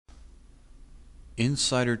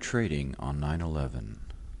Insider trading on 9/11.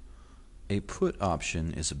 A put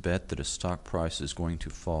option is a bet that a stock price is going to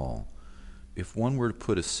fall. If one were to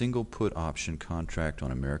put a single put option contract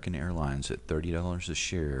on American Airlines at $30 a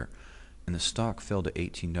share and the stock fell to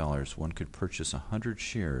 $18, one could purchase 100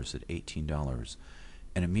 shares at $18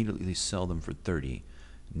 and immediately sell them for $30,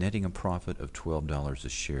 netting a profit of $12 a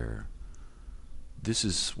share. This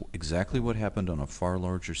is exactly what happened on a far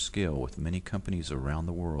larger scale with many companies around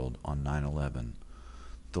the world on 9/11.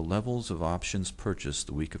 The levels of options purchased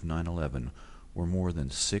the week of 9/11 were more than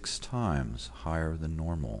 6 times higher than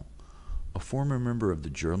normal. A former member of the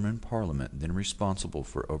German parliament, then responsible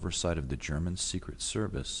for oversight of the German Secret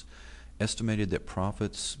Service, estimated that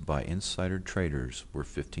profits by insider traders were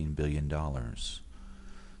 $15 billion.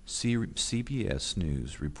 CBS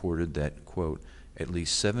News reported that, quote, at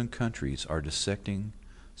least 7 countries are dissecting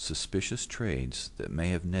suspicious trades that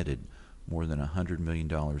may have netted more than $100 million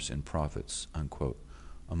in profits, unquote,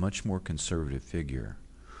 a much more conservative figure.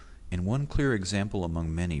 In one clear example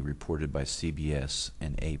among many reported by CBS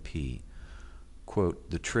and AP, quote,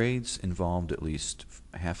 the trades involved at least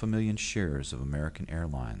 500,000 shares of American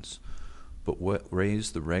Airlines, but what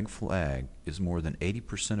raised the red flag is more than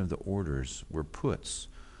 80% of the orders were puts,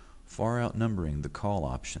 far outnumbering the call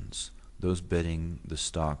options, those betting the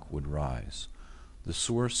stock would rise. The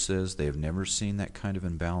source says they have never seen that kind of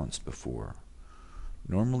imbalance before.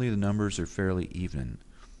 Normally the numbers are fairly even.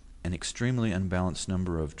 An extremely unbalanced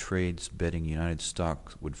number of trades betting United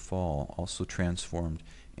stock would fall also transformed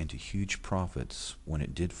into huge profits when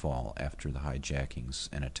it did fall after the hijackings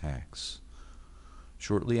and attacks.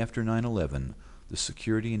 Shortly after 9/11, the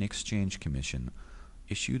Security and Exchange Commission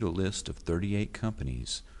issued a list of 38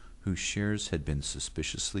 companies whose shares had been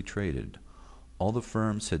suspiciously traded. All the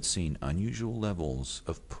firms had seen unusual levels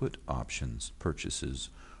of put options purchases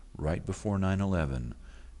right before 9/11,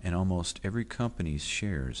 and almost every company's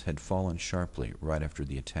shares had fallen sharply right after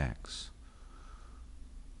the attacks.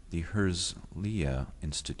 The Herzliya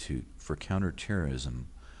Institute for Counterterrorism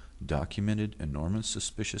documented enormous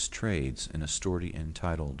suspicious trades in a story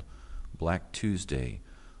entitled Black Tuesday,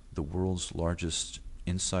 the World's Largest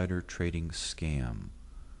Insider Trading Scam?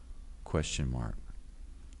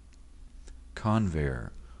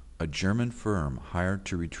 Convair, a German firm hired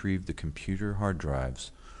to retrieve the computer hard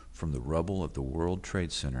drives from the rubble of the World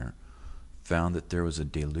Trade Center, found that there was a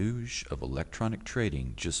deluge of electronic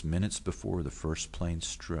trading just minutes before the first plane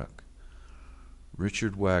struck.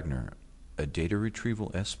 Richard Wagner, a data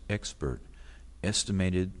retrieval expert,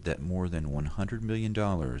 estimated that more than $100 million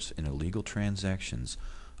in illegal transactions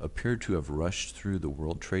appeared to have rushed through the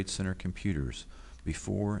World Trade Center computers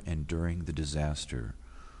before and during the disaster.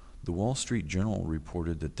 The Wall Street Journal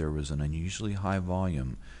reported that there was an unusually high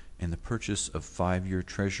volume in the purchase of 5-year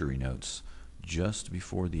Treasury notes just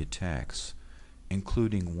before the attacks,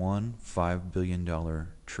 including one $5 billion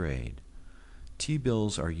trade.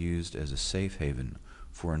 T-bills are used as a safe haven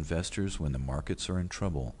for investors when the markets are in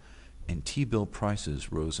trouble, and T-bill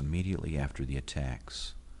prices rose immediately after the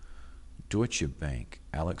attacks. Deutsche Bank,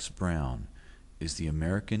 Alex Brown, is the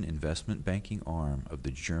American investment banking arm of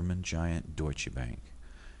the German giant Deutsche Bank,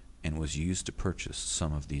 and was used to purchase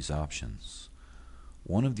some of these options.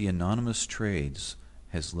 One of the anonymous trades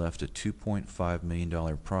has left a $2.5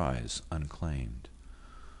 million prize unclaimed.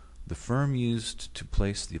 The firm used to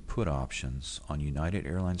place the put options on United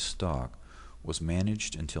Airlines stock was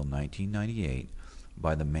managed until 1998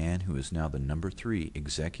 by the man who is now the number 3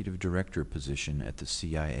 executive director position at the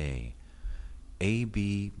CIA.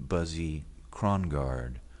 A.B. Buzzy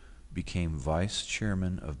Krongard became vice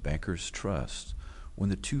chairman of Bankers Trust when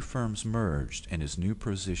the two firms merged, and his new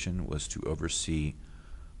position was to oversee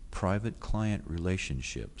private client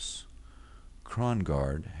relationships.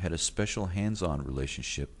 Krongard had a special hands-on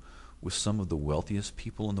relationship with some of the wealthiest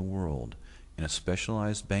people in the world in a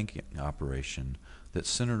specialized banking operation that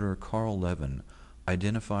Senator Carl Levin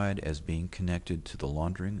identified as being connected to the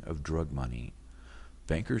laundering of drug money.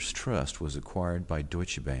 Bankers Trust was acquired by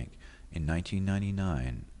Deutsche Bank in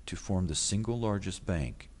 1999 to form the single largest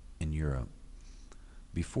bank in Europe.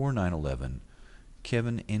 Before 9/11,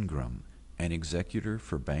 Kevin Ingram, an executor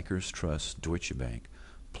for Bankers Trust Deutsche Bank,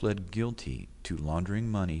 pled guilty to laundering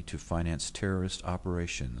money to finance terrorist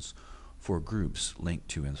operations for groups linked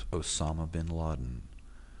to Osama bin Laden.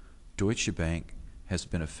 Deutsche Bank has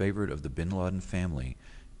been a favorite of the bin Laden family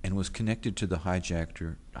and was connected to the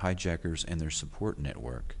hijackers and their support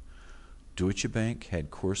network. Deutsche Bank had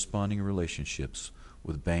corresponding relationships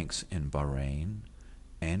with banks in Bahrain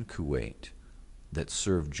and Kuwait that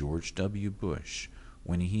served George W. Bush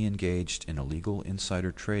when he engaged in illegal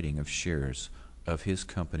insider trading of shares of his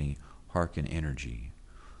company Harken Energy.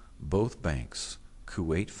 Both banks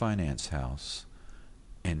Kuwait Finance House,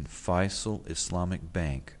 and Faisal Islamic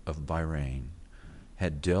Bank of Bahrain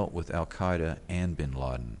had dealt with al-Qaeda and bin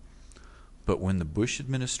Laden. But when the Bush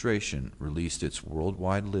administration released its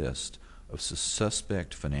worldwide list of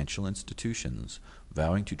suspect financial institutions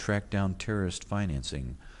vowing to track down terrorist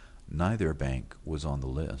financing, neither bank was on the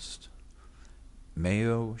list.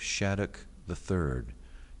 Mayo Shattuck III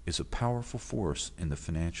is a powerful force in the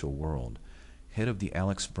financial world. Head of the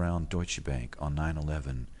Alex Brown Deutsche Bank on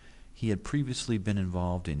 9/11, he had previously been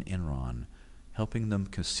involved in Enron, helping them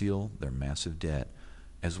conceal their massive debt,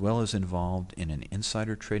 as well as involved in an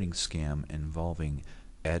insider trading scam involving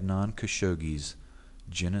Adnan Khashoggi's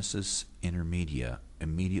Genesis Intermedia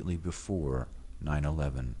immediately before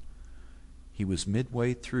 9/11. He was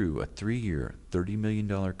midway through a 3-year, $30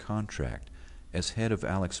 million contract as head of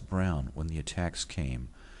Alex Brown when the attacks came,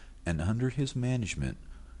 and under his management,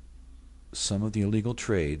 some of the illegal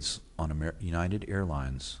trades on United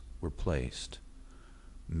Airlines were placed.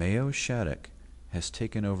 Mayo Shattuck has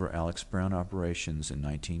taken over Alex Brown operations in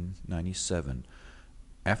 1997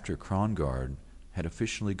 after Krongard had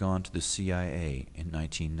officially gone to the CIA in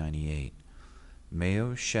 1998.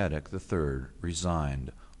 Mayo Shattuck III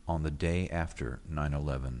resigned on the day after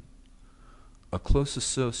 9/11. A close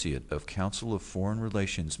associate of Council of Foreign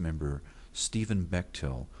Relations member Stephen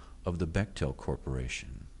Bechtel of the Bechtel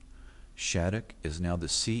Corporation. Shattuck is now the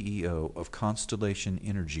CEO of Constellation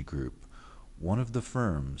Energy Group, one of the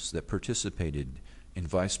firms that participated in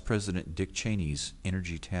Vice President Dick Cheney's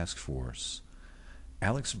Energy Task Force.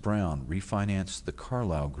 Alex Brown refinanced the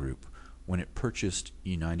Carlyle Group when it purchased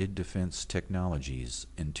United Defense Technologies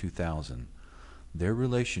in 2000. Their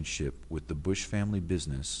relationship with the Bush family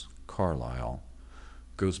business, Carlyle,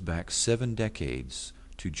 goes back 7 decades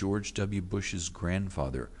to George W. Bush's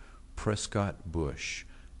grandfather, Prescott Bush,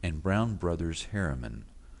 and Brown Brothers Harriman.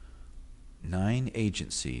 9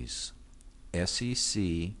 agencies, SEC,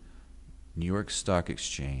 New York Stock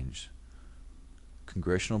Exchange,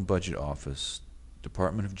 Congressional Budget Office,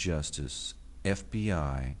 Department of Justice,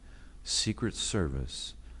 FBI, Secret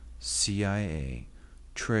Service, CIA,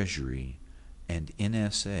 Treasury, and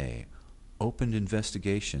NSA opened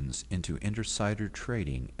investigations into insider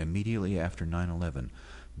trading immediately after 9/11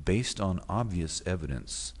 based on obvious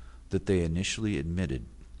evidence that they initially admitted.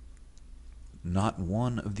 Not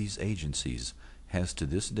one of these agencies has to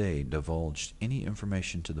this day divulged any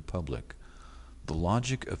information to the public. The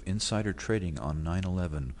logic of insider trading on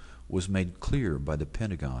 9/11 was made clear by the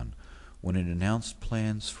Pentagon when it announced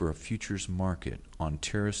plans for a futures market on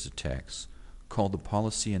terrorist attacks called the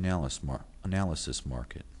Policy Analysis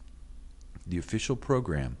Market. The official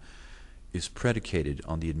program is predicated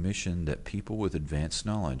on the admission that people with advanced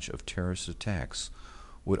knowledge of terrorist attacks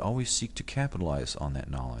would always seek to capitalize on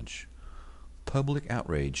that knowledge. Public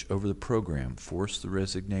outrage over the program forced the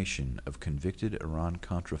resignation of convicted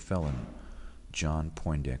Iran-Contra felon John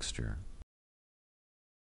Poindexter.